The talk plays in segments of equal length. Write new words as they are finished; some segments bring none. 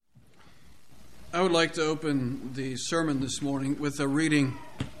I would like to open the sermon this morning with a reading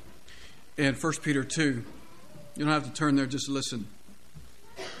in 1 Peter 2. You don't have to turn there, just listen.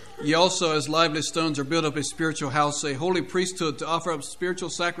 Ye also, as lively stones, are built up a spiritual house, a holy priesthood, to offer up spiritual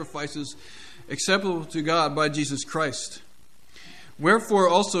sacrifices acceptable to God by Jesus Christ. Wherefore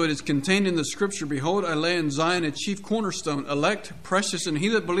also it is contained in the Scripture, Behold, I lay in Zion a chief cornerstone, elect, precious, and he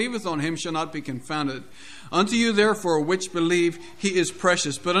that believeth on him shall not be confounded. Unto you therefore which believe, he is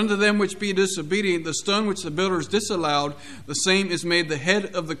precious. But unto them which be disobedient, the stone which the builders disallowed, the same is made the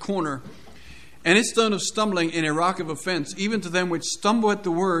head of the corner, and a stone of stumbling and a rock of offense, even to them which stumble at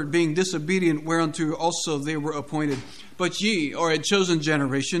the word, being disobedient, whereunto also they were appointed. But ye are a chosen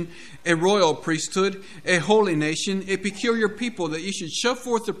generation, a royal priesthood, a holy nation, a peculiar people, that ye should show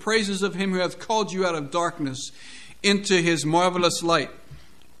forth the praises of him who hath called you out of darkness into his marvelous light,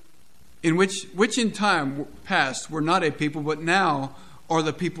 in which in time past were not a people, but now are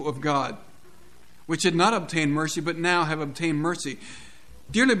the people of God, which had not obtained mercy, but now have obtained mercy.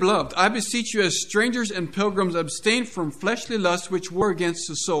 Dearly beloved, I beseech you as strangers and pilgrims, abstain from fleshly lusts which war against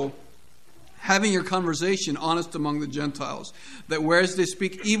the soul, having your conversation honest among the Gentiles, that whereas they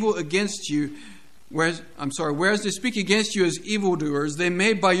speak evil against you, whereas they speak against you as evildoers, they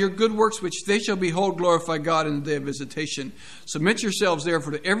may by your good works which they shall behold glorify God in the day of visitation. Submit yourselves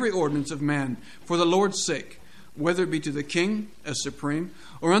therefore to every ordinance of man for the Lord's sake, whether it be to the king as supreme,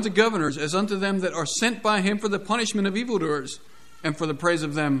 or unto governors as unto them that are sent by him for the punishment of evildoers, and for the praise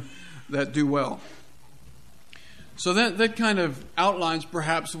of them that do well. So that kind of outlines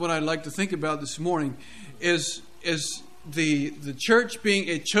perhaps what I'd like to think about this morning is the church being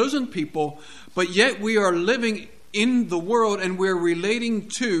a chosen people, but yet we are living in the world and we're relating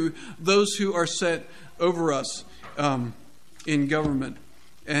to those who are set over us in government.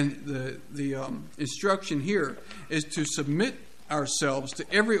 And the instruction here is to submit ourselves to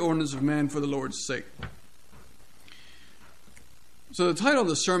every ordinance of man for the Lord's sake. So the title of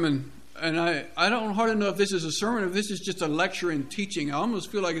the sermon, and I don't hardly know if this is a sermon or if this is just a lecture and teaching. I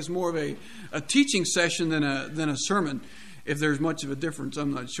almost feel like it's more of a teaching session than a sermon. If there's much of a difference,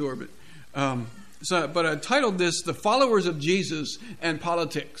 I'm not sure. But I titled this, The Followers of Jesus and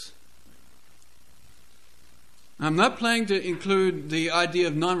Politics. I'm not planning to include the idea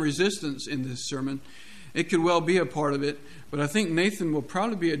of non-resistance in this sermon. It could well be a part of it, but I think Nathan will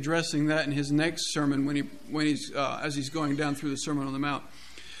probably be addressing that in his next sermon as he's going down through the Sermon on the Mount.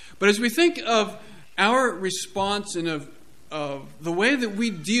 But as we think of our response and of the way that we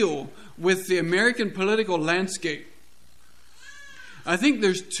deal with the American political landscape, I think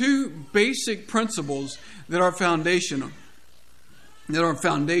there's two basic principles that are foundational.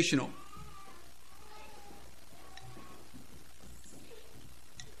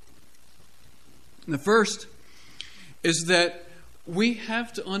 And the first is that we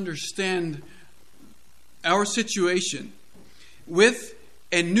have to understand our situation with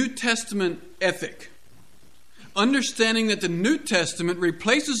a New Testament ethic. Understanding that the New Testament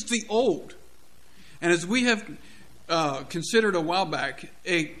replaces the Old. And as we have considered a while back,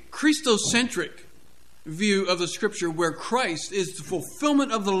 a Christocentric view of the Scripture where Christ is the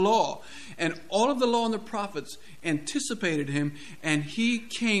fulfillment of the law. And all of the law and the prophets anticipated him, and he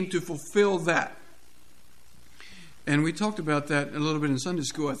came to fulfill that. And we talked about that a little bit in Sunday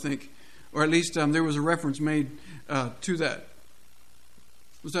school, I think. Or at least there was a reference made to that.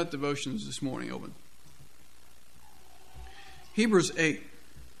 Was that devotions this morning, Owen? Hebrews 8.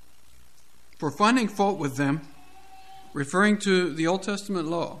 For finding fault with them, referring to the Old Testament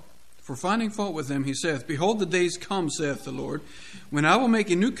law, for finding fault with them, he saith, Behold, the days come, saith the Lord, when I will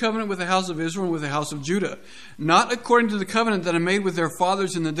make a new covenant with the house of Israel and with the house of Judah, not according to the covenant that I made with their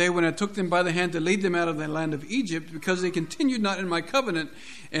fathers in the day when I took them by the hand to lead them out of the land of Egypt, because they continued not in my covenant,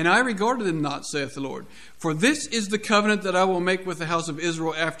 and I regarded them not, saith the Lord. For this is the covenant that I will make with the house of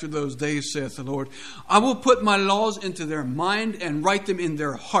Israel after those days, saith the Lord. I will put my laws into their mind and write them in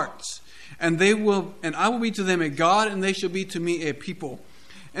their hearts, and I will be to them a God, and they shall be to me a people.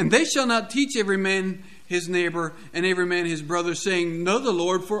 And they shall not teach every man his neighbor and every man his brother, saying, Know the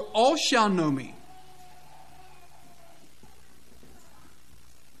Lord, for all shall know me,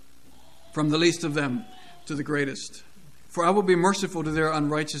 from the least of them to the greatest. For I will be merciful to their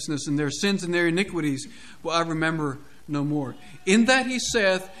unrighteousness, and their sins and their iniquities will I remember no more. In that he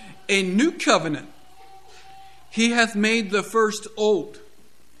saith, A new covenant he hath made the first old.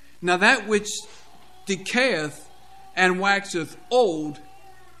 Now that which decayeth and waxeth old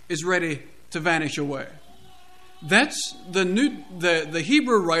is ready to vanish away. That's the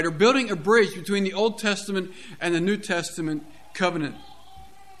Hebrew writer building a bridge between the Old Testament and the New Testament covenant.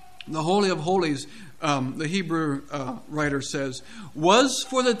 The Holy of Holies the Hebrew writer says, was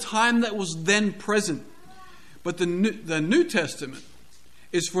for the time that was then present. But the New Testament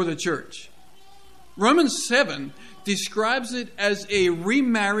is for the church. Romans 7 describes it as a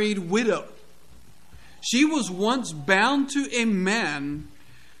remarried widow. She was once bound to a man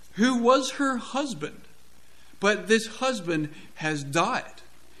who was her husband, but this husband has died,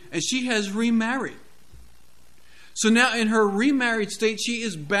 and she has remarried. So now in her remarried state, she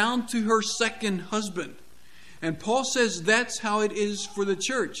is bound to her second husband. And Paul says that's how it is for the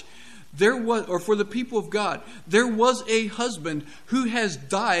church. For the people of God, there was a husband who has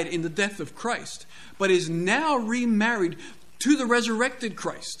died in the death of Christ, but is now remarried to the resurrected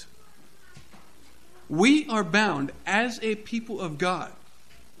Christ. We are bound as a people of God.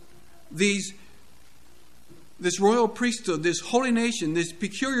 This royal priesthood, this holy nation, this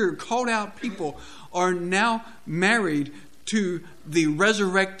peculiar called out people are now married to the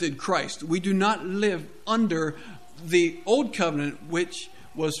resurrected Christ. We do not live under the old covenant, which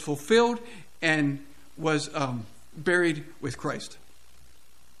was fulfilled and was buried with Christ.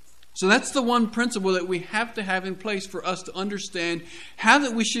 So that's the one principle that we have to have in place for us to understand how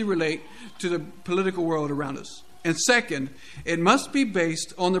that we should relate to the political world around us. And second, it must be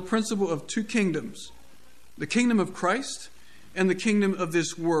based on the principle of two kingdoms, the kingdom of Christ and the kingdom of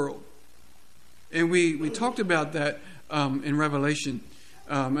this world. And we talked about that in Revelation,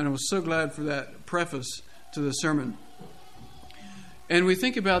 and I was so glad for that preface to the sermon. And we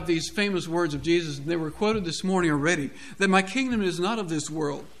think about these famous words of Jesus, and they were quoted this morning already, that my kingdom is not of this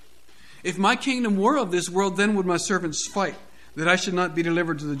world. If my kingdom were of this world, then would my servants fight, that I should not be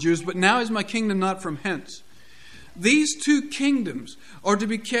delivered to the Jews. But now is my kingdom not from hence. These two kingdoms are to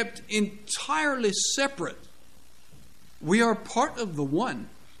be kept entirely separate. We are part of the one.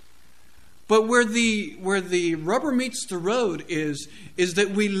 But where the rubber meets the road is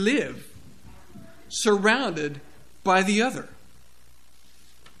that we live surrounded by the other.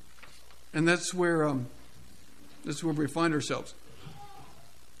 And that's where we find ourselves.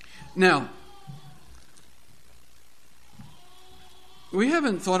 Now, we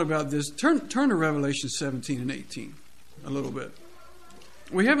haven't thought about this. Turn to Revelation 17 and 18 a little bit.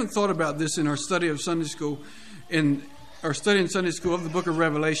 We haven't thought about this in our study of Sunday school, in our study in Sunday school of the book of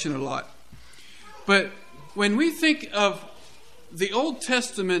Revelation a lot. But when we think of the Old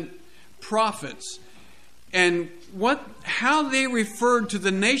Testament prophets and how they referred to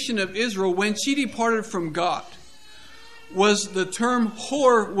the nation of Israel when she departed from God, was the term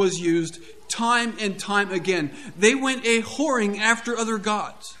whore was used time and time again. They went a whoring after other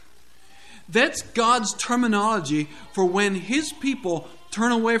gods. That's God's terminology for when His people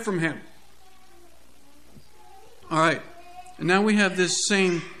turn away from Him. All right. And now we have this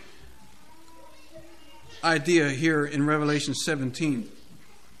same idea here in Revelation 17,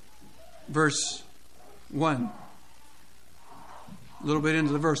 verse 1. A little bit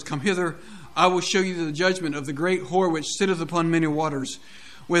into the verse. Come hither, I will show you the judgment of the great whore which sitteth upon many waters,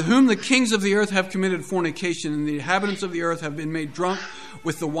 with whom the kings of the earth have committed fornication, and the inhabitants of the earth have been made drunk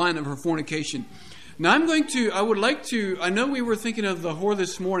with the wine of her fornication. Now I know we were thinking of the whore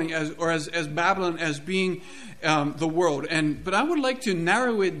this morning as Babylon as being the world, but I would like to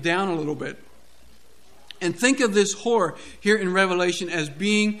narrow it down a little bit and think of this whore here in Revelation as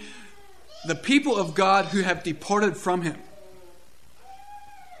being the people of God who have departed from Him.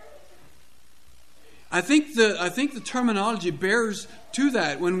 I think the terminology bears to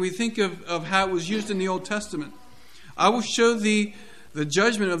that when we think of how it was used in the Old Testament. I will show thee the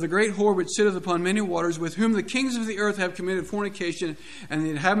judgment of the great whore which sitteth upon many waters, with whom the kings of the earth have committed fornication, and the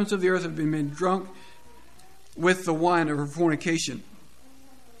inhabitants of the earth have been made drunk with the wine of her fornication.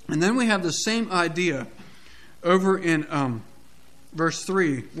 And then we have the same idea over in verse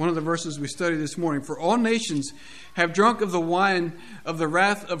 3, one of the verses we studied this morning. For all nations have drunk of the wine of the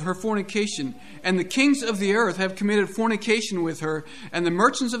wrath of her fornication, and the kings of the earth have committed fornication with her, and the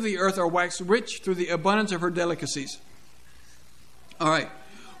merchants of the earth are waxed rich through the abundance of her delicacies. All right.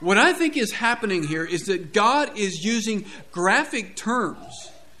 What I think is happening here is that God is using graphic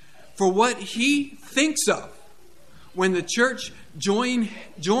terms for what He thinks of when the church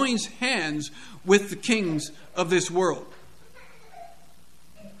joins hands with the kings of this world.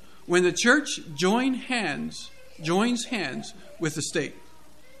 When the church joins hands with the state.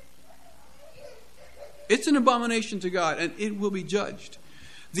 It's an abomination to God, and it will be judged.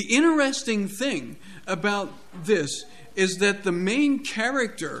 The interesting thing about this is that the main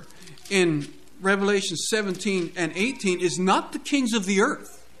character in Revelation 17 and 18 is not the kings of the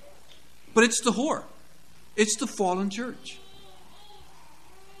earth, but it's the whore. It's the fallen church.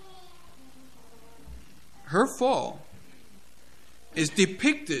 Her fall is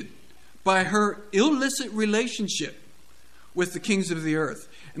depicted by her illicit relationship with the kings of the earth.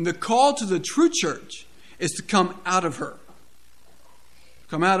 And the call to the true church is to come out of her.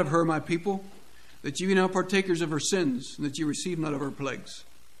 Come out of her, my people, that you be not partakers of her sins, and that you receive not of her plagues.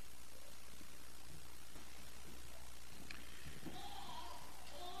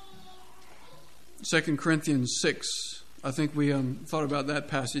 Second Corinthians 6. I think we thought about that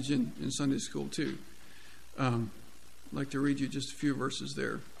passage in Sunday school too. I'd like to read you just a few verses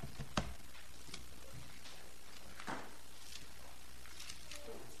there.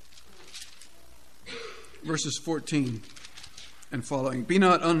 Verses 14 and following. Be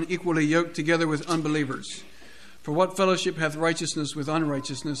not unequally yoked together with unbelievers. For what fellowship hath righteousness with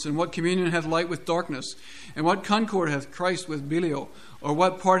unrighteousness? And what communion hath light with darkness? And what concord hath Christ with Belial? Or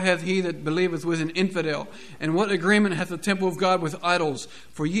what part hath he that believeth with an infidel? And what agreement hath the temple of God with idols?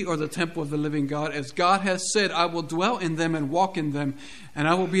 For ye are the temple of the living God. As God hath said, I will dwell in them and walk in them, and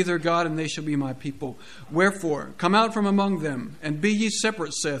I will be their God, and they shall be my people. Wherefore, come out from among them, and be ye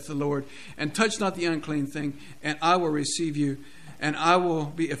separate, saith the Lord, and touch not the unclean thing, and I will receive you, and I will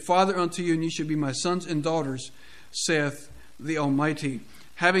be a father unto you, and ye shall be my sons and daughters, saith the Almighty.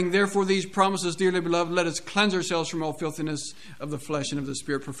 Having therefore these promises, dearly beloved, let us cleanse ourselves from all filthiness of the flesh and of the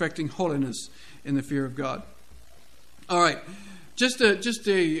spirit, perfecting holiness in the fear of God. All right, just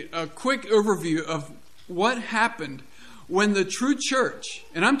a quick overview of what happened when the true church,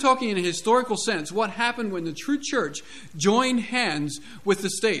 and I'm talking in a historical sense, what happened when the true church joined hands with the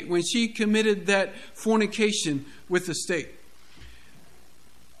state, when she committed that fornication with the state.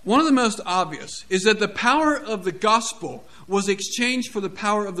 One of the most obvious is that the power of the gospel was exchanged for the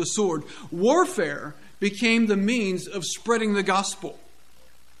power of the sword. Warfare became the means of spreading the gospel.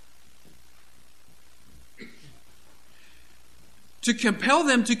 To compel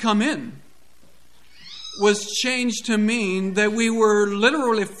them to come in was changed to mean that we were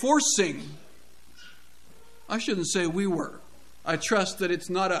literally forcing. I shouldn't say we were. I trust that it's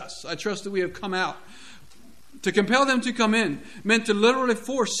not us. I trust that we have come out. To compel them to come in meant to literally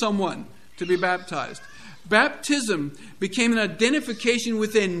force someone to be baptized. Baptism became an identification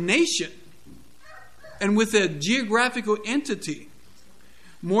with a nation and with a geographical entity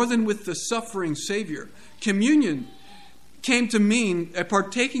more than with the suffering Savior. Communion came to mean a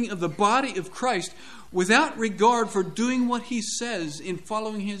partaking of the body of Christ without regard for doing what he says in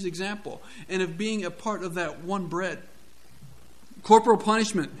following his example and of being a part of that one bread. Corporal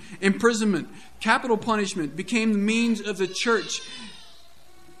punishment, imprisonment, capital punishment became the means of the church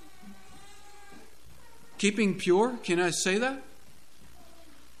keeping pure. Can I say that?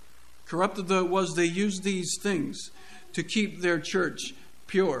 Corrupted though it was, they used these things to keep their church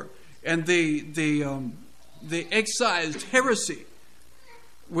pure. And they excised heresy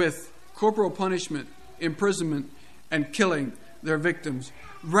with corporal punishment, imprisonment, and killing their victims,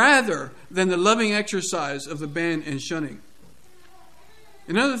 rather than the loving exercise of the ban and shunning.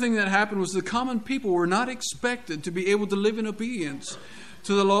 Another thing that happened was the common people were not expected to be able to live in obedience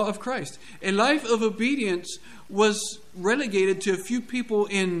to the law of Christ. A life of obedience was relegated to a few people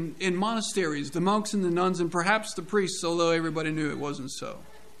in monasteries, the monks and the nuns, and perhaps the priests, although everybody knew it wasn't so.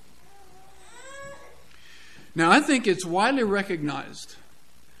 Now, I think it's widely recognized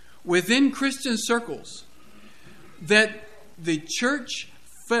within Christian circles that the church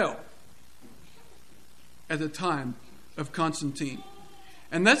fell at the time of Constantine.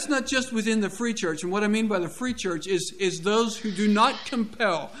 And that's not just within the free church. And what I mean by the free church is those who do not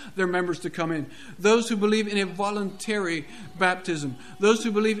compel their members to come in. Those who believe in a voluntary baptism. Those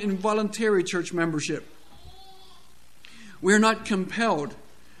who believe in voluntary church membership. We are not compelled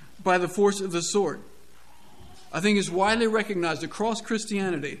by the force of the sword. I think it's widely recognized across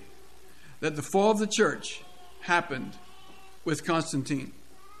Christianity that the fall of the church happened with Constantine.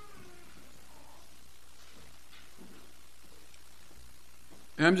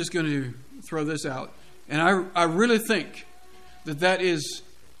 And I'm just going to throw this out. And I really think that is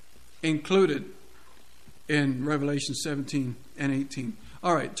included in Revelation 17 and 18.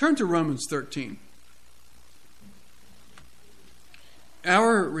 All right, turn to Romans 13.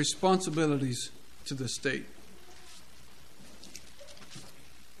 Our responsibilities to the state.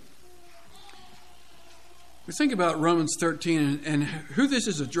 We think about Romans 13 and who this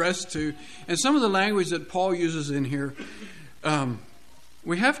is addressed to, and some of the language that Paul uses in here.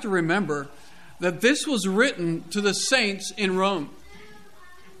 We have to remember that this was written to the saints in Rome.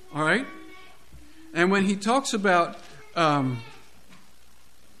 All right? And when he talks about, but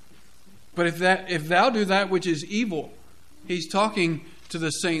if thou do that which is evil, he's talking to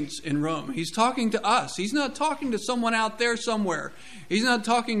the saints in Rome. He's talking to us. He's not talking to someone out there somewhere. He's not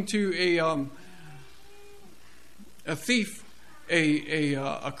talking to a thief,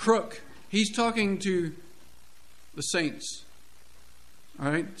 a crook, He's talking to the saints.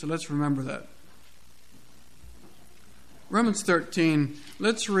 All right, so let's remember that. Romans 13.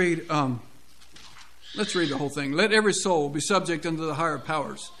 Let's read the whole thing. Let every soul be subject unto the higher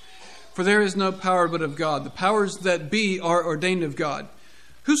powers, for there is no power but of God. The powers that be are ordained of God.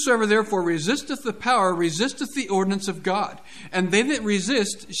 Whosoever therefore resisteth the power resisteth the ordinance of God, and they that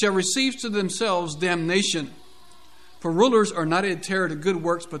resist shall receive to themselves damnation. For rulers are not a terror to good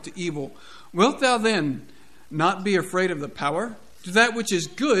works, but to evil. Wilt thou then not be afraid of the power? Do that which is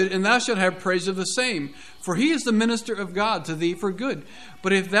good, and thou shalt have praise of the same. For he is the minister of God to thee for good.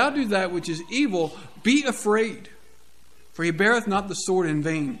 But if thou do that which is evil, be afraid. For he beareth not the sword in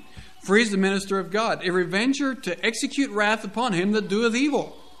vain. For he is the minister of God, a revenger to execute wrath upon him that doeth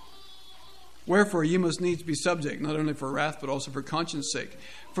evil. Wherefore ye must needs be subject, not only for wrath, but also for conscience sake.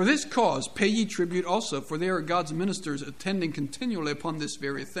 For this cause pay ye tribute also, for they are God's ministers, attending continually upon this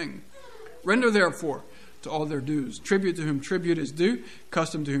very thing. Render therefore to all their dues, tribute to whom tribute is due,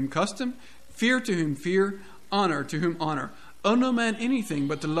 custom to whom custom, fear to whom fear, honor to whom honor. Owe no man anything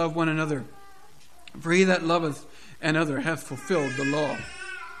but to love one another. For he that loveth another hath fulfilled the law.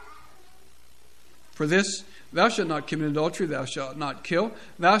 For this, thou shalt not commit adultery, thou shalt not kill,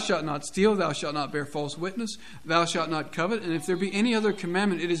 thou shalt not steal, thou shalt not bear false witness, thou shalt not covet. And if there be any other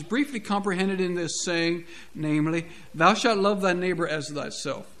commandment, it is briefly comprehended in this saying, namely, thou shalt love thy neighbor as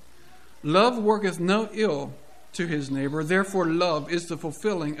thyself. Love worketh no ill to his neighbor, therefore love is the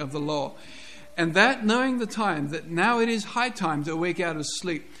fulfilling of the law. And that knowing the time, that now it is high time to awake out of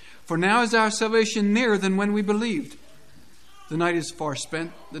sleep. For now is our salvation nearer than when we believed. The night is far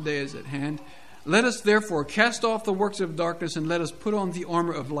spent, the day is at hand. Let us therefore cast off the works of darkness, and let us put on the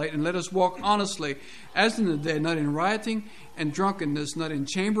armor of light, and let us walk honestly as in the day, not in rioting and drunkenness, not in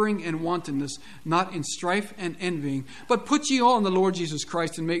chambering and wantonness, not in strife and envying. But put ye on the Lord Jesus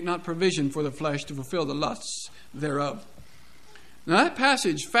Christ, and make not provision for the flesh to fulfill the lusts thereof. Now that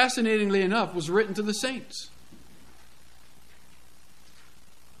passage, fascinatingly enough, was written to the saints.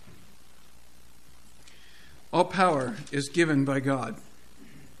 All power is given by God.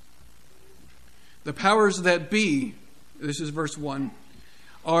 The powers that be, this is verse 1,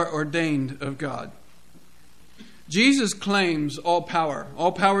 are ordained of God. Jesus claims all power.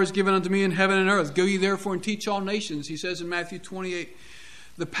 All power is given unto me in heaven and earth. Go ye therefore and teach all nations, he says in Matthew 28.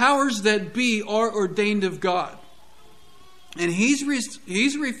 The powers that be are ordained of God. And he's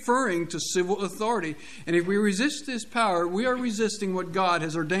referring to civil authority. And if we resist this power, we are resisting what God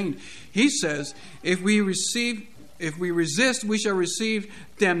has ordained. He says, if we resist, we shall receive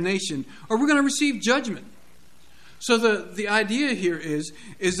damnation, or we're going to receive judgment. So the idea here is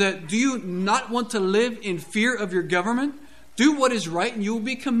that, do you not want to live in fear of your government? Do what is right and you will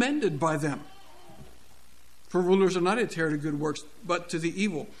be commended by them. For rulers are not a terror to good works, but to the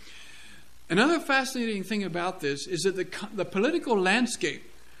evil. Another fascinating thing about this is that the political landscape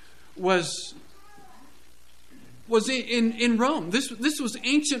was in Rome. This was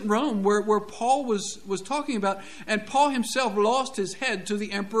ancient Rome where Paul was talking about, and Paul himself lost his head to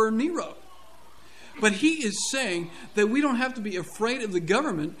the Emperor Nero. But he is saying that we don't have to be afraid of the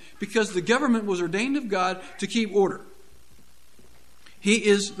government, because the government was ordained of God to keep order. He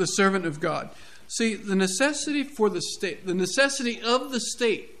is the servant of God. See, the necessity for the state, the necessity of the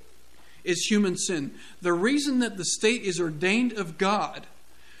state is human sin. The reason that the state is ordained of God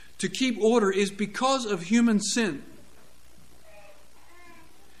to keep order is because of human sin.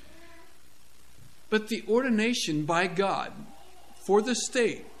 But the ordination by God for the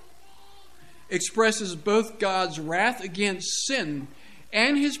state expresses both God's wrath against sin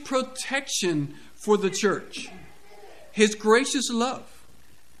and his protection for the church. His gracious love.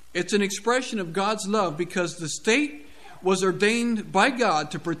 It's an expression of God's love, because the state was ordained by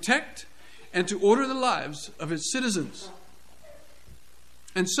God to protect and to order the lives of its citizens.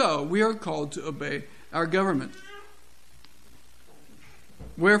 And so we are called to obey our government.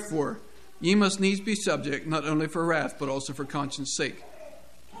 Wherefore, ye must needs be subject, not only for wrath, but also for conscience sake.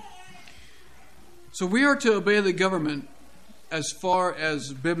 So we are to obey the government as far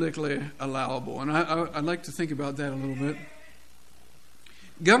as biblically allowable. And I'd like to think about that a little bit.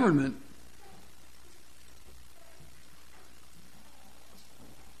 Government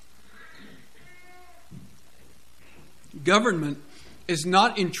is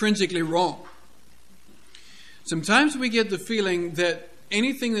not intrinsically wrong. Sometimes we get the feeling that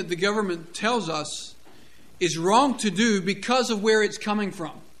anything that the government tells us is wrong to do because of where it's coming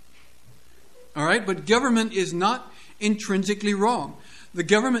from. All right? But government is not intrinsically wrong. The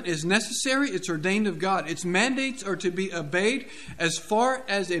government is necessary. It's ordained of God. Its mandates are to be obeyed as far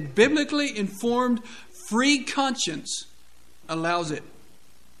as a biblically informed, free conscience allows it.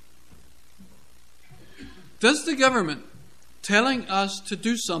 Does the government telling us to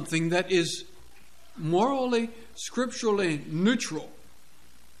do something that is morally, scripturally neutral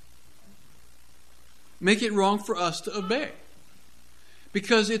make it wrong for us to obey?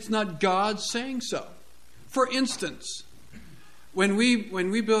 Because it's not God saying so. For instance, when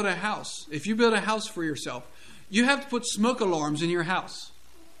we build a house, if you build a house for yourself, you have to put smoke alarms in your house.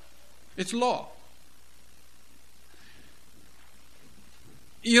 It's law.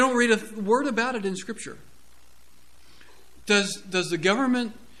 You don't read a word about it in Scripture. Does the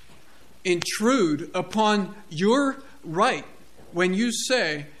government intrude upon your right when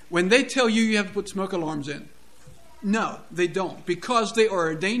they tell you you have to put smoke alarms in? No, they don't, because they are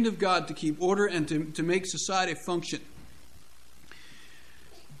ordained of God to keep order and to make society function.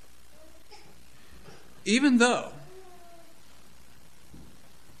 Even though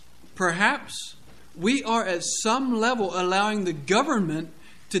perhaps we are at some level allowing the government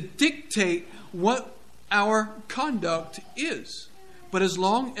to dictate what our conduct is. But as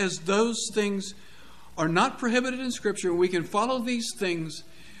long as those things are not prohibited in Scripture, and we can follow these things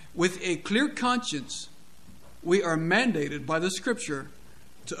with a clear conscience, we are mandated by the Scripture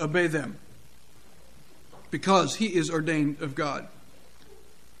to obey them, because He is ordained of God.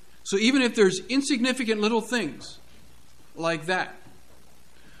 So even if there's insignificant little things like that,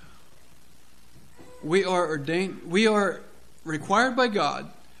 we are required by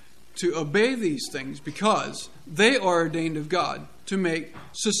God to obey these things because they are ordained of God to make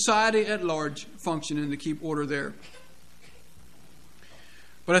society at large function and to keep order there.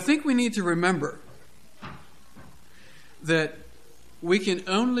 But I think we need to remember that we can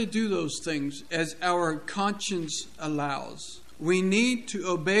only do those things as our conscience allows. We need to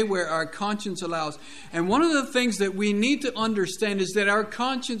obey where our conscience allows. And one of the things that we need to understand is that our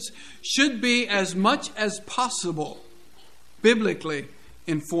conscience should be as much as possible biblically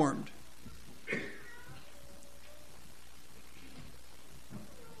informed.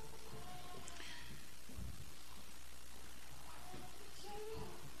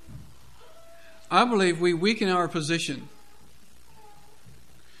 I believe we weaken our position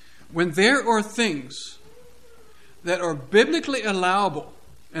when there are things that are biblically allowable.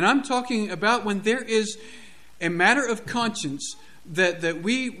 And I'm talking about when there is a matter of conscience that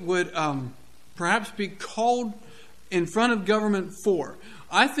we would perhaps be called in front of government for.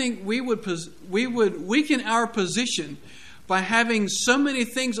 I think we would weaken our position by having so many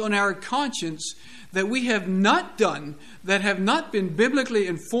things on our conscience that we have not done, that have not been biblically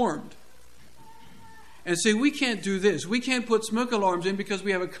informed. And say, we can't do this. We can't put smoke alarms in because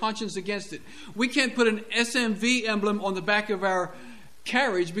we have a conscience against it. We can't put an SMV emblem on the back of our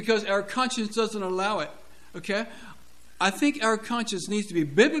carriage because our conscience doesn't allow it. Okay? I think our conscience needs to be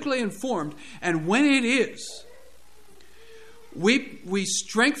biblically informed. And when it is, we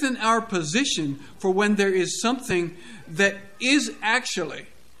strengthen our position for when there is something that is actually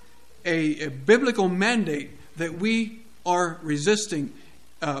a biblical mandate that we are resisting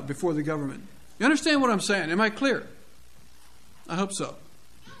before the government. You understand what I'm saying? Am I clear? I hope so.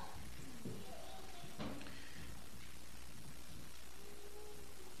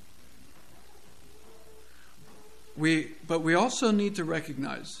 But we also need to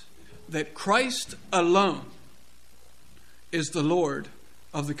recognize that Christ alone is the Lord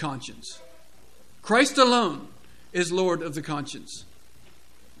of the conscience. Christ alone is Lord of the conscience.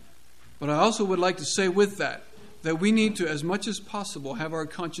 But I also would like to say with that we need to, as much as possible, have our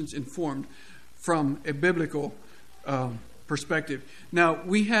conscience informed from a biblical perspective. Now,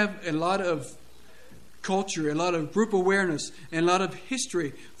 we have a lot of culture, a lot of group awareness, and a lot of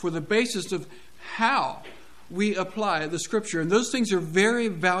history for the basis of how we apply the Scripture. And those things are very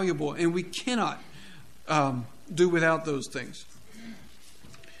valuable, and we cannot do without those things.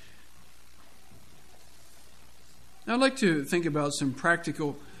 Now, I'd like to think about some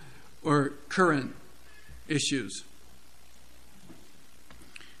practical or current issues.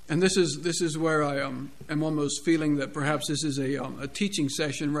 And this is where I am almost feeling that perhaps this is a teaching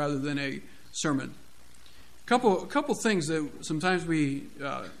session rather than a sermon. A couple things that sometimes we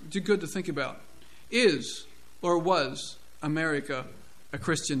do good to think about. Is or was America a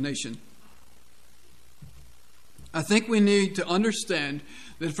Christian nation? I think we need to understand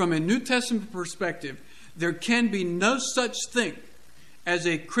that from a New Testament perspective, there can be no such thing as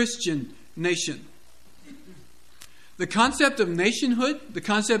a Christian nation. The concept of nationhood, the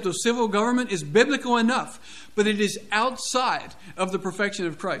concept of civil government is biblical enough, but it is outside of the perfection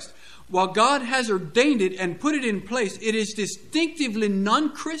of Christ. While God has ordained it and put it in place, it is distinctively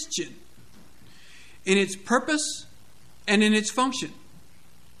non-Christian in its purpose and in its function.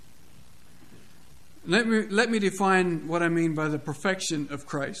 Let me define what I mean by the perfection of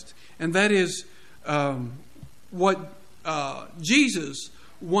Christ. And that is what Jesus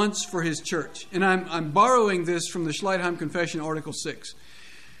wants for his church. And I'm borrowing this from the Schleitheim Confession, Article 6.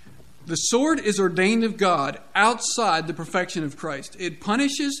 The sword is ordained of God outside the perfection of Christ. It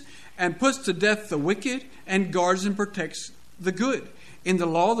punishes and puts to death the wicked and guards and protects the good. In the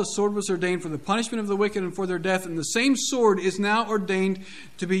law, the sword was ordained for the punishment of the wicked and for their death, and the same sword is now ordained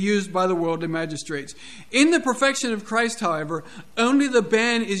to be used by the worldly magistrates. In the perfection of Christ, however, only the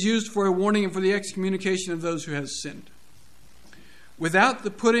ban is used for a warning and for the excommunication of those who have sinned, without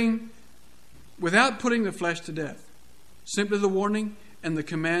putting the flesh to death. Simply the warning and the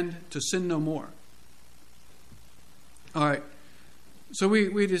command to sin no more. All right. So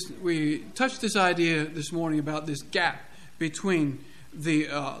we touched this idea this morning about this gap between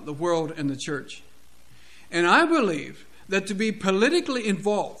the world and the church. And I believe that to be politically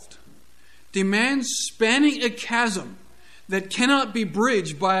involved demands spanning a chasm that cannot be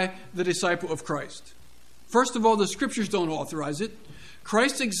bridged by the disciple of Christ. First of all, the scriptures don't authorize it.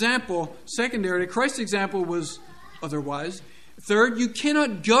 Christ's example was otherwise. Third, you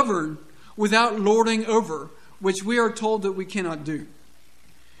cannot govern without lording over, which we are told that we cannot do.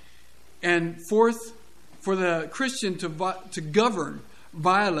 And fourth, for the Christian to govern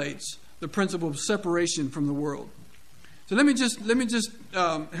violates the principle of separation from the world. So let me just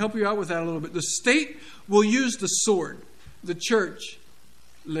help you out with that a little bit. The state will use the sword. The church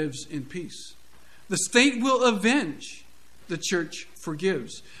lives in peace. The state will avenge. The church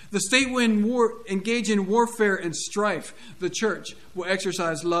forgives. The state will engage in warfare and strife. The church will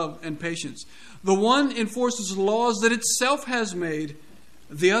exercise love and patience. The one enforces laws that itself has made.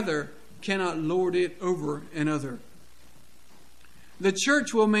 The other cannot lord it over another. The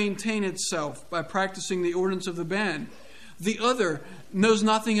church will maintain itself by practicing the ordinance of the band. The other knows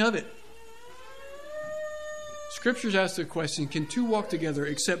nothing of it. Scriptures ask the question, can two walk together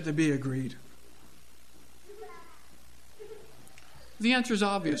except to be agreed? The answer is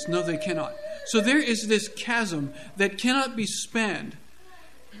obvious. No, they cannot. So there is this chasm that cannot be spanned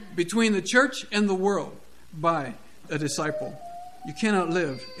between the church and the world by a disciple. You cannot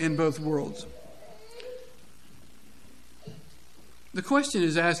live in both worlds. The question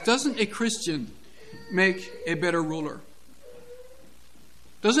is asked, doesn't a Christian make a better ruler?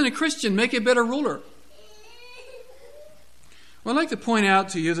 Doesn't a Christian make a better ruler? Well, I'd like to point out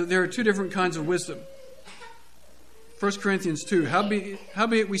to you that there are two different kinds of wisdom. 1 Corinthians 2,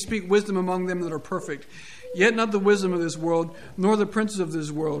 howbeit we speak wisdom among them that are perfect, yet not the wisdom of this world, nor the princes of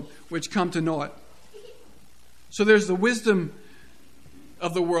this world, which come to naught. So there's the wisdom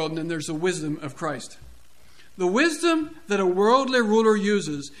of the world, and then there's the wisdom of Christ. The wisdom that a worldly ruler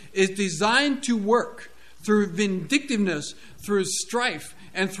uses is designed to work through vindictiveness, through strife,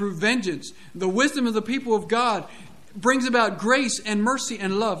 and through vengeance. The wisdom of the people of God brings about grace and mercy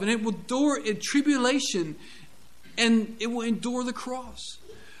and love, and it will endure in tribulation, and it will endure the cross.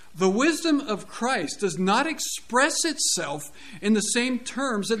 The wisdom of Christ does not express itself in the same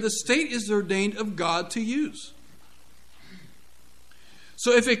terms that the state is ordained of God to use.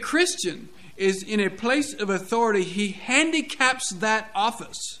 So if a Christian is in a place of authority, he handicaps that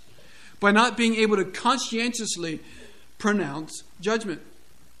office by not being able to conscientiously pronounce judgment.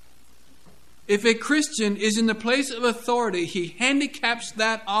 If a Christian is in the place of authority, he handicaps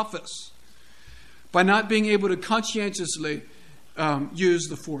that office by not being able to conscientiously use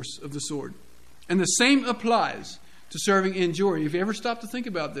the force of the sword. And the same applies to serving in jury. If you ever stop to think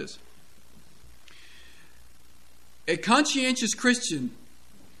about this, a conscientious Christian,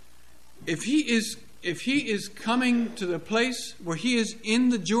 if he is coming to the place where he is in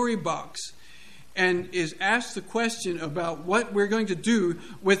the jury box and is asked the question about what we're going to do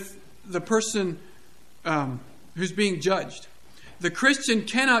with the person who's being judged, the Christian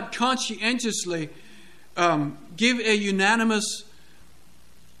cannot conscientiously give a unanimous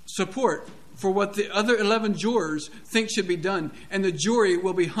support for what the other 11 jurors think should be done, and the jury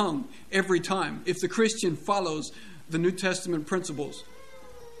will be hung every time if the Christian follows the New Testament principles.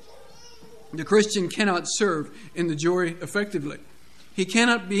 The Christian cannot serve in the jury effectively. He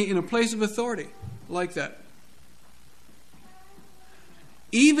cannot be in a place of authority like that.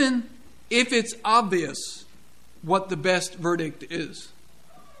 Even if it's obvious what the best verdict is.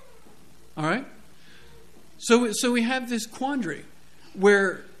 All right? So we have this quandary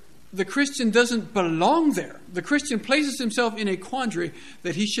where the Christian doesn't belong there. The Christian places himself in a quandary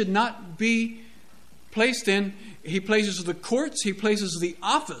that he should not be placed in. He places the courts, he places the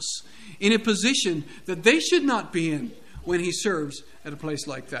office in a position that they should not be in when he serves at a place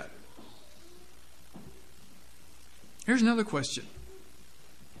like that. Here's another question.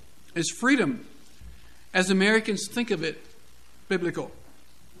 Is freedom, as Americans think of it, biblical?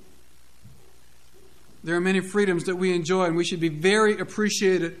 There are many freedoms that we enjoy and we should be very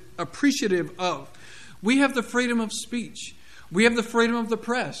appreciative of. We have the freedom of speech. We have the freedom of the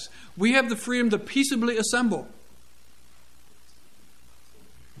press. We have the freedom to peaceably assemble.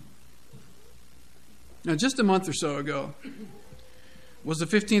 Now, just a month or so ago was the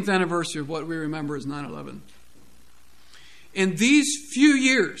 15th anniversary of what we remember as 9/11. In these few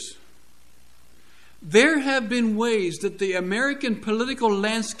years, there have been ways that the American political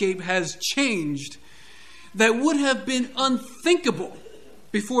landscape has changed that would have been unthinkable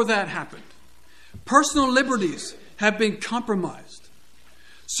before that happened. Personal liberties have been compromised.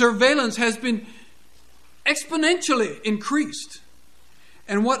 Surveillance has been exponentially increased.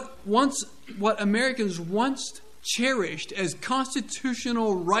 And what Americans once cherished as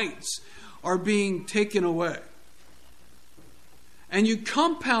constitutional rights are being taken away. And you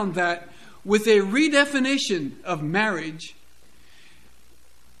compound that with a redefinition of marriage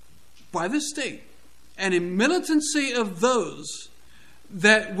by the state and a militancy of those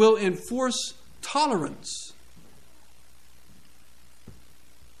that will enforce tolerance.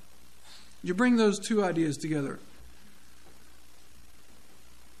 You bring those two ideas together.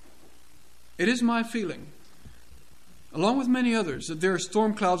 It is my feeling, along with many others, that there are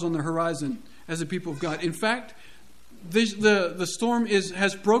storm clouds on the horizon as a people of God. In fact, the storm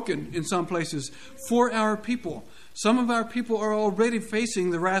has broken in some places for our people. Some of our people are already facing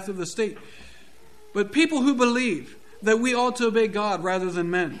the wrath of the state. But people who believe that we ought to obey God rather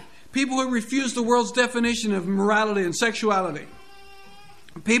than men, people who refuse the world's definition of morality and sexuality,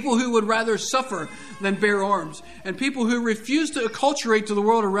 people who would rather suffer than bear arms, and people who refuse to acculturate to the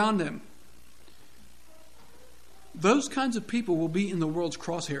world around them, those kinds of people will be in the world's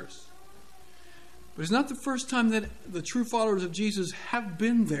crosshairs. But it's not the first time that the true followers of Jesus have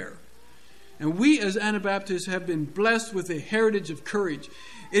been there. And we as Anabaptists have been blessed with a heritage of courage.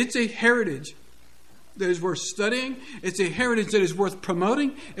 It's a heritage that is worth studying. It's a heritage that is worth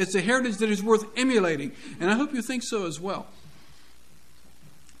promoting. It's a heritage that is worth emulating. And I hope you think so as well.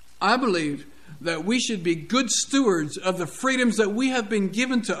 I believe that we should be good stewards of the freedoms that we have been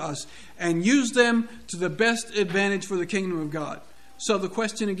given to us and use them to the best advantage for the kingdom of God. So the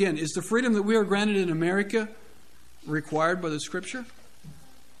question again, is the freedom that we are granted in America required by the Scripture?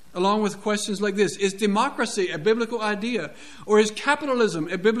 Along with questions like this, is democracy a biblical idea? Or is capitalism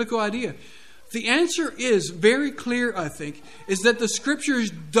a biblical idea? The answer is very clear, I think, is that the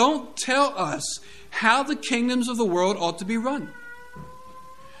Scriptures don't tell us how the kingdoms of the world ought to be run.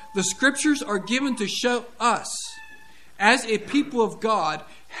 The Scriptures are given to show us, as a people of God,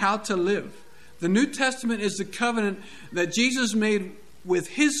 how to live. The New Testament is the covenant that Jesus made with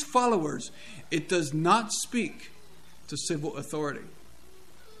His followers. It does not speak to civil authority.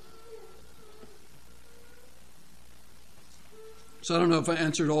 So I don't know if I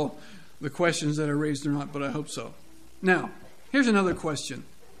answered all the questions that are raised or not, but I hope so. Now, here's another question.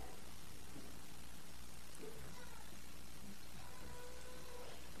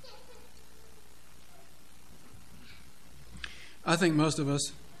 I think most of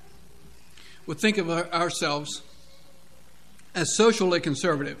us would think of ourselves as socially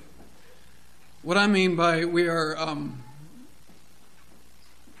conservative. What I mean by we are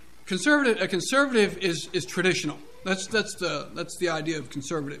conservative, a conservative is traditional. That's the idea of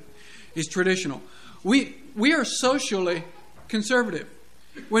conservative. Is traditional. We are socially conservative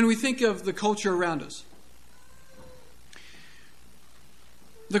when we think of the culture around us.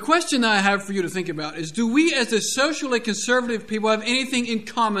 The question I have for you to think about is, do we as a socially conservative people have anything in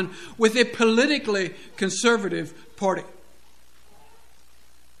common with a politically conservative party?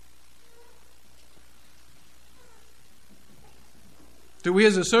 Do we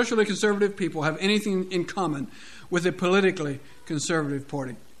as a socially conservative people have anything in common with a politically conservative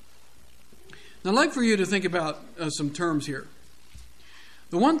party? Now I'd like for you to think about some terms here.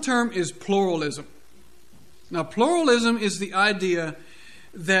 The one term is pluralism. Now pluralism is the idea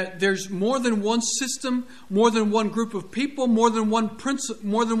that there's more than one system, more than one group of people, more than one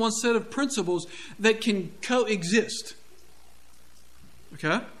set of principles that can coexist.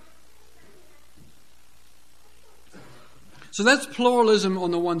 Okay? So that's pluralism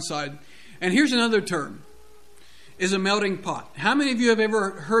on the one side. And here's another term, is a melting pot. How many of you have ever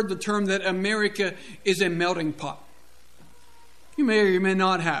heard the term that America is a melting pot? You may or you may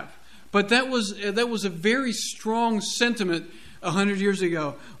not have. But that was a very strong sentiment 100 years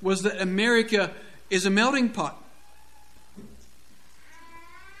ago, was that America is a melting pot.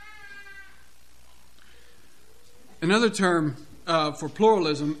 Another term for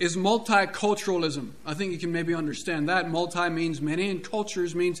pluralism is multiculturalism. I think you can maybe understand that. Multi means many, and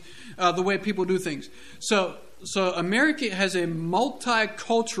cultures means the way people do things. So America has a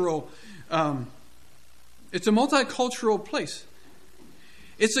multicultural It's a multicultural place.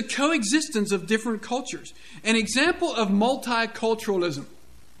 It's a coexistence of different cultures. An example of multiculturalism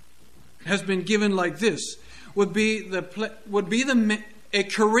has been given like this: would be a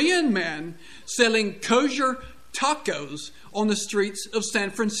Korean man selling kosher tacos on the streets of San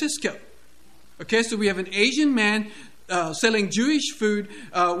Francisco. Okay, so we have an Asian man selling Jewish food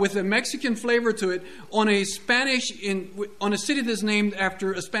with a Mexican flavor to it on a city that's named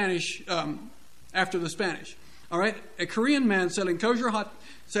after the Spanish. All right, a Korean man selling kosher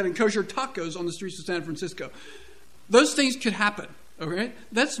tacos on the streets of San Francisco. Those things could happen. Okay,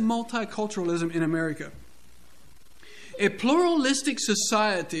 that's multiculturalism in America. A pluralistic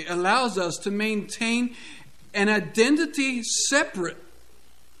society allows us to maintain an identity separate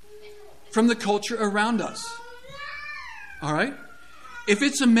from the culture around us. All right? If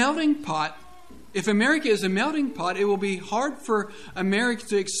it's a melting pot, if America is a melting pot, it will be hard for America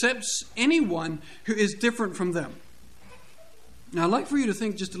to accept anyone who is different from them. Now, I'd like for you to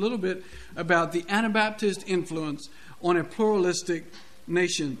think just a little bit about the Anabaptist influence on a pluralistic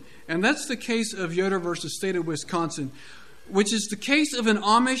nation. And that's the case of Yoder versus State of Wisconsin, which is the case of an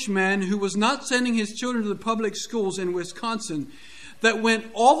Amish man who was not sending his children to the public schools in Wisconsin, that went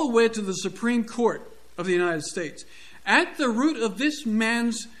all the way to the Supreme Court of the United States. At the root of this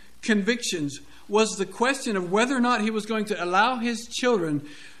man's convictions was the question of whether or not he was going to allow his children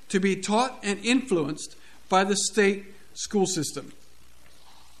to be taught and influenced by the state school system.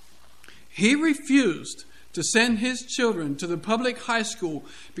 He refused to send his children to the public high school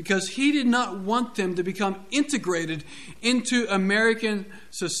because he did not want them to become integrated into American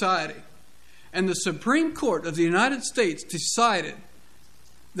society. And the Supreme Court of the United States decided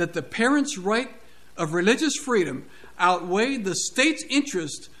that the parents' right of religious freedom outweighed the state's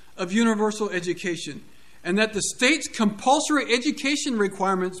interest of universal education, and that the state's compulsory education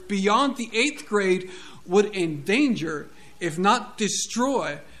requirements beyond the 8th grade would endanger, if not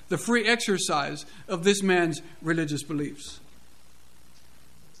destroy, the free exercise of this man's religious beliefs.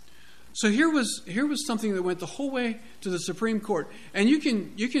 So here was something that went the whole way to the Supreme Court, and you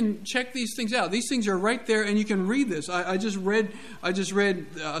can check these things out. These things are right there, and you can read this. I just read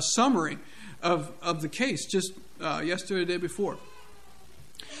a summary of the case just yesterday, the day before.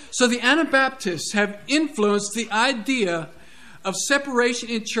 So the Anabaptists have influenced the idea of separation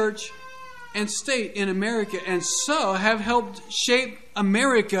in church and state in America, and so have helped shape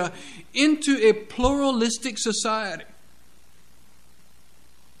America into a pluralistic society.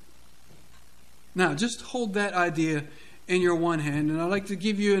 Now, just hold that idea in your one hand, and I'd like to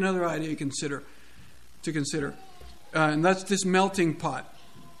give you another idea to consider, and that's this melting pot.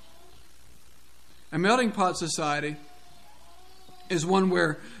 A melting pot society is one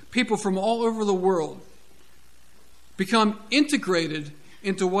where people from all over the world become integrated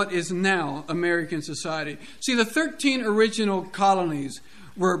into what is now American society. See, the 13 original colonies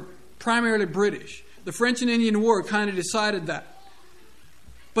were primarily British. The French and Indian War kind of decided that.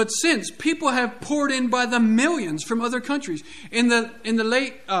 But since people have poured in by the millions from other countries, in the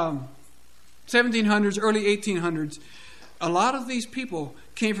late 1700s, early 1800s, a lot of these people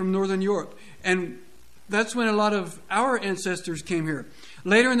came from Northern Europe, and that's when a lot of our ancestors came here.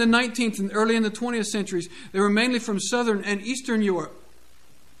 Later in the 19th and early in the 20th centuries, they were mainly from Southern and Eastern Europe.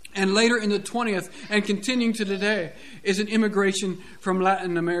 And later in the 20th, and continuing to today, is an immigration from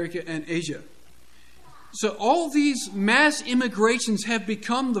Latin America and Asia. So all these mass immigrations have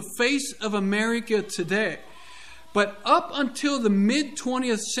become the face of America today. But up until the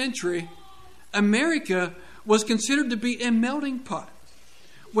mid-20th century, America was considered to be a melting pot.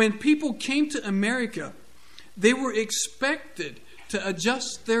 When people came to America, they were expected to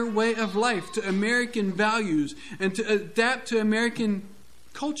adjust their way of life to American values and to adapt to American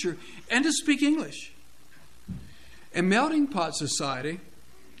culture and to speak English. A melting pot society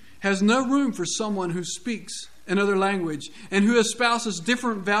has no room for someone who speaks another language and who espouses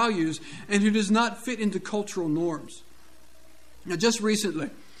different values and who does not fit into cultural norms. Now, just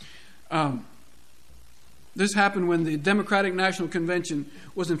recently, this happened when the Democratic National Convention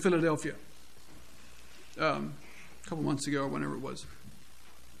was in Philadelphia. A couple months ago or whenever it was.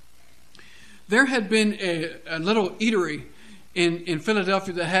 There had been a little eatery in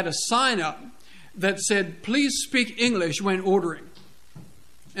Philadelphia that had a sign up that said, "Please speak English when ordering."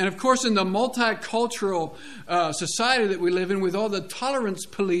 And of course, in the multicultural society that we live in, with all the tolerance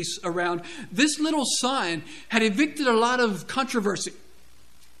police around, this little sign had evicted a lot of controversy.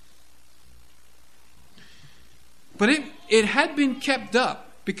 But it had been kept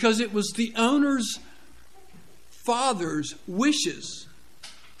up because it was the owner's father's wishes.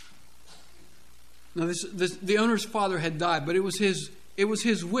 Now, the owner's father had died, but it was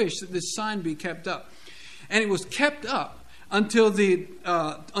his wish that this sign be kept up. And it was kept up until the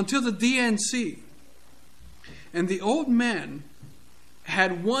DNC. And the old man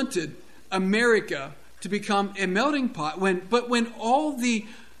had wanted America to become a melting pot. But when all the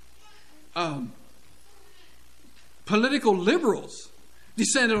political liberals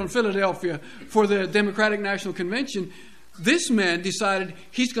descended on Philadelphia for the Democratic National Convention, this man decided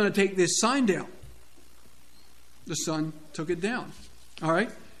he's going to take this sign down. The son took it down. All right?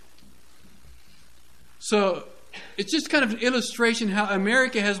 So it's just kind of an illustration how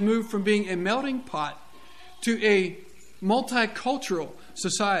America has moved from being a melting pot to a multicultural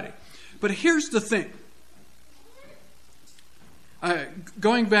society. But here's the thing.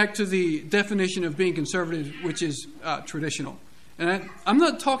 Going back to the definition of being conservative, which is traditional. And I'm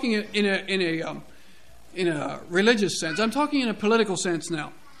not talking in a religious sense. I'm talking in a political sense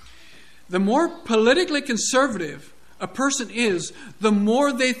now. The more politically conservative a person is, the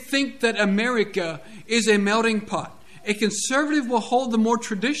more they think that America is a melting pot. A conservative will hold the more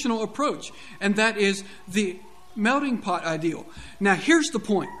traditional approach, and that is the melting pot ideal. Now, here's the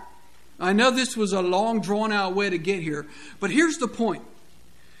point. I know this was a long, drawn-out way to get here, but here's the point.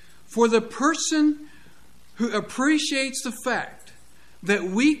 For the person who appreciates the fact that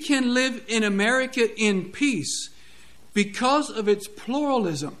we can live in America in peace because of its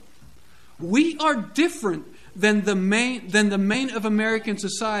pluralism, we are different than the main of American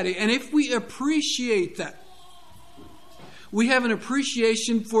society. And if we appreciate that, we have an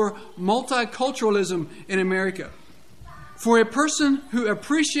appreciation for multiculturalism in America. For a person who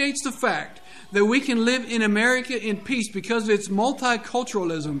appreciates the fact that we can live in America in peace because of its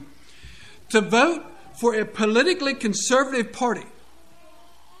multiculturalism, to vote for a politically conservative party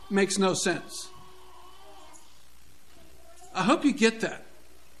makes no sense. I hope you get that.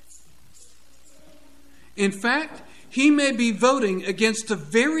 In fact, he may be voting against the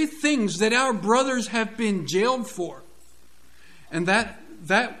very things that our brothers have been jailed for. And that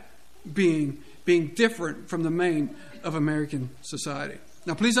being different from the main of American society.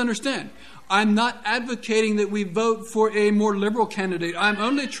 Now, please understand, I'm not advocating that we vote for a more liberal candidate. I'm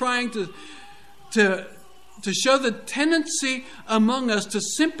only trying to show the tendency among us to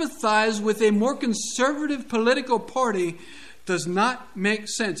sympathize with a more conservative political party does not make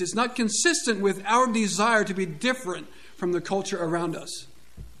sense. It's not consistent with our desire to be different from the culture around us.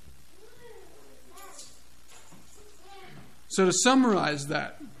 So to summarize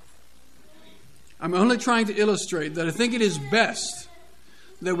that, I'm only trying to illustrate that I think it is best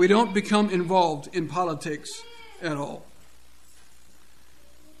that we don't become involved in politics at all.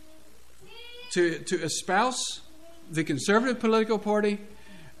 To espouse the conservative political party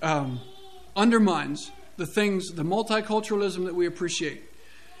undermines the multiculturalism that we appreciate.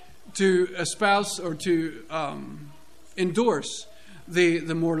 To espouse or to endorse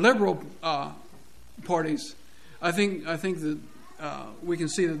the more liberal parties, I think that we can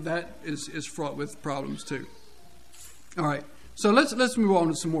see that is fraught with problems too. All right, so let's move on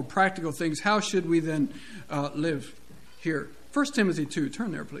to some more practical things. How should we then live here? 1 Timothy 2.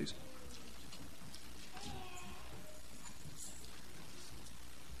 Turn there, please.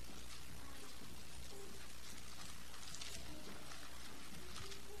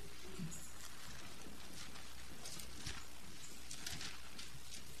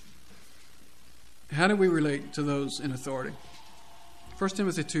 How do we relate to those in authority? 1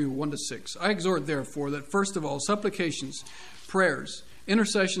 Timothy 2, 1-6. I exhort, therefore, that first of all, supplications, prayers,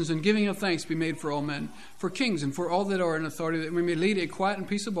 intercessions, and giving of thanks be made for all men, for kings, and for all that are in authority, that we may lead a quiet and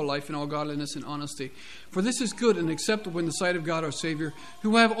peaceable life in all godliness and honesty. For this is good and acceptable in the sight of God our Savior,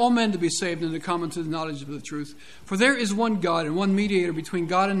 who will have all men to be saved and to come unto the knowledge of the truth. For there is one God and one mediator between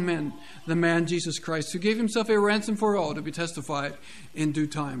God and men, the man Jesus Christ, who gave himself a ransom for all, to be testified in due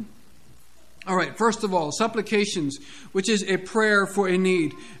time. All right, first of all, supplications, which is a prayer for a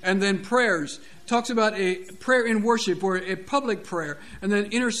need. And then prayers, talks about a prayer in worship or a public prayer. And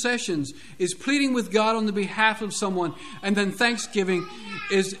then intercessions is pleading with God on the behalf of someone. And then thanksgiving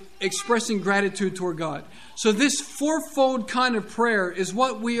is expressing gratitude toward God. So this fourfold kind of prayer is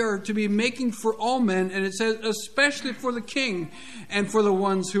what we are to be making for all men. And it says especially for the king and for the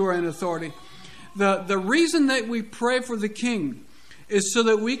ones who are in authority. The reason that we pray for the king is so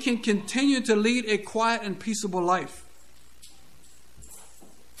that we can continue to lead a quiet and peaceable life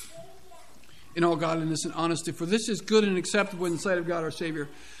in all godliness and honesty. For this is good and acceptable in the sight of God our Savior.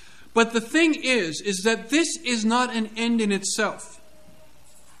 But the thing is that this is not an end in itself.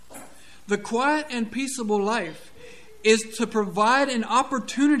 The quiet and peaceable life is to provide an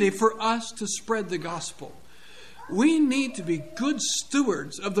opportunity for us to spread the gospel. We need to be good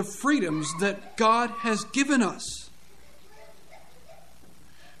stewards of the freedoms that God has given us,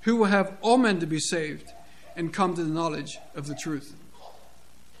 who will have all men to be saved and come to the knowledge of the truth.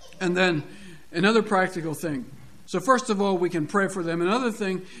 And then another practical thing. So first of all, we can pray for them. Another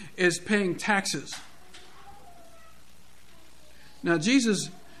thing is paying taxes. Now, Jesus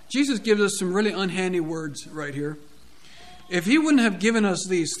gives us some really unhandy words right here. If he wouldn't have given us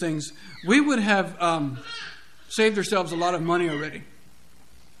these things, we would have saved ourselves a lot of money already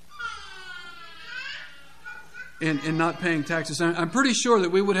in not paying taxes. I'm pretty sure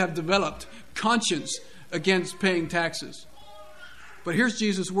that we would have developed conscience against paying taxes. But here's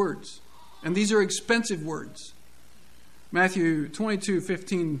Jesus' words, and these are expensive words. Matthew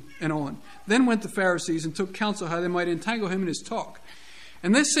 22:15 and on. Then went the Pharisees and took counsel how they might entangle him in his talk.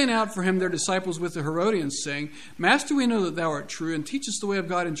 And they sent out for him their disciples with the Herodians, saying, Master, we know that thou art true, and teachest the way of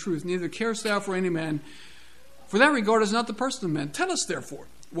God in truth. Neither carest thou for any man, for thou regardest not the person of man. Tell us therefore,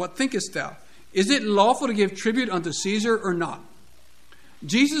 what thinkest thou? Is it lawful to give tribute unto Caesar or not?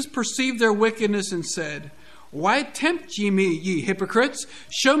 Jesus perceived their wickedness and said, Why tempt ye me, ye hypocrites?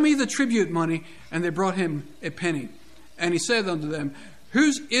 Show me the tribute money. And they brought him a penny. And he said unto them,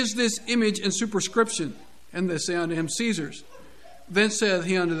 Whose is this image and superscription? And they say unto him, Caesar's. Then saith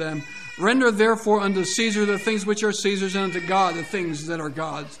he unto them, Render therefore unto Caesar the things which are Caesar's, and unto God the things that are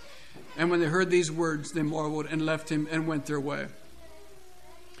God's. And when they heard these words, they marveled and left him and went their way.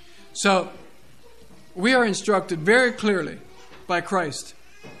 So, we are instructed very clearly by Christ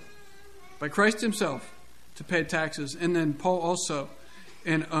himself, to pay taxes. And then Paul also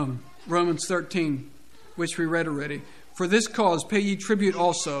in Romans 13, which we read already. For this cause pay ye tribute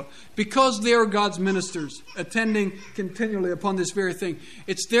also, because they are God's ministers, attending continually upon this very thing.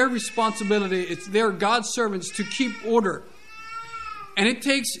 It's their responsibility, it's their God's servants to keep order. And it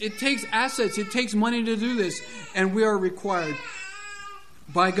takes assets, it takes money to do this. And we are required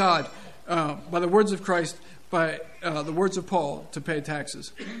by God, by the words of Christ, by the words of Paul, to pay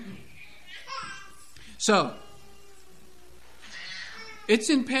taxes. So, it's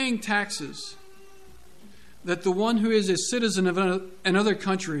in paying taxes that the one who is a citizen of another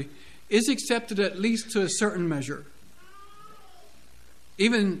country is accepted at least to a certain measure.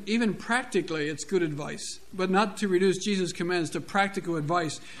 Even practically, it's good advice, but not to reduce Jesus' commands to practical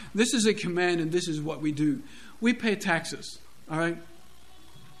advice. This is a command, and this is what we do. We pay taxes, all right?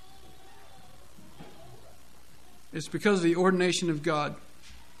 It's because of the ordination of God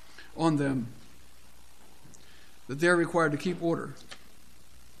on them that they're required to keep order.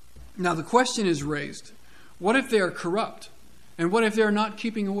 Now, the question is raised, what if they are corrupt? And what if they are not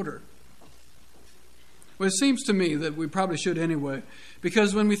keeping order? Well, it seems to me that we probably should anyway,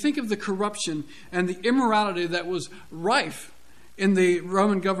 because when we think of the corruption and the immorality that was rife in the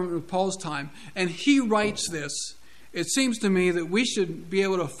Roman government of Paul's time, and he writes this, it seems to me that we should be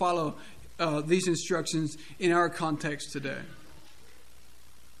able to follow these instructions in our context today.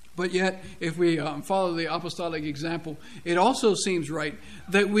 But yet, if we follow the apostolic example, it also seems right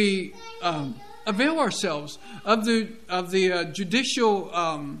that we avail ourselves of the judicial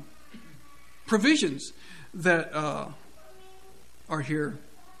provisions that are here,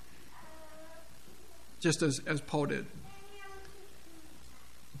 just as Paul did.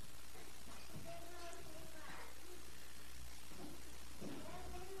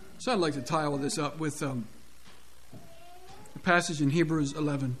 So I'd like to tie all this up with a passage in Hebrews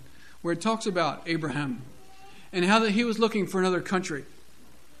 11, where it talks about Abraham and how that he was looking for another country.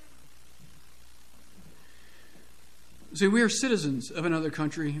 See, we are citizens of another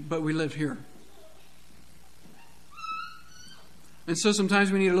country, but we live here. And so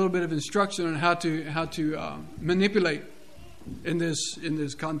sometimes we need a little bit of instruction on how to manipulate in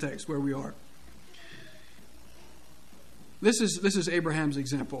this context where we are. This is Abraham's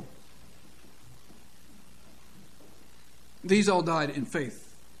example. These all died in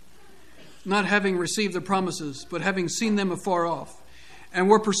faith, not having received the promises, but having seen them afar off, and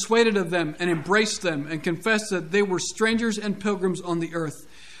were persuaded of them, and embraced them, and confessed that they were strangers and pilgrims on the earth.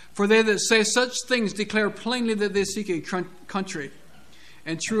 For they that say such things declare plainly that they seek a country.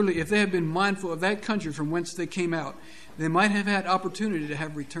 And truly, if they had been mindful of that country from whence they came out, they might have had opportunity to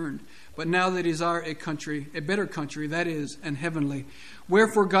have returned. But now they desire a country, a better country, that is, an heavenly.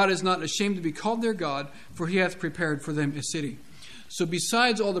 Wherefore God is not ashamed to be called their God, for he hath prepared for them a city. So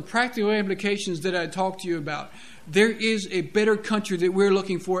besides all the practical implications that I talked to you about, there is a better country that we're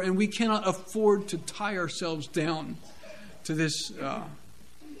looking for, and we cannot afford to tie ourselves down to this,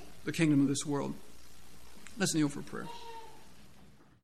 the kingdom of this world. Let's kneel for prayer.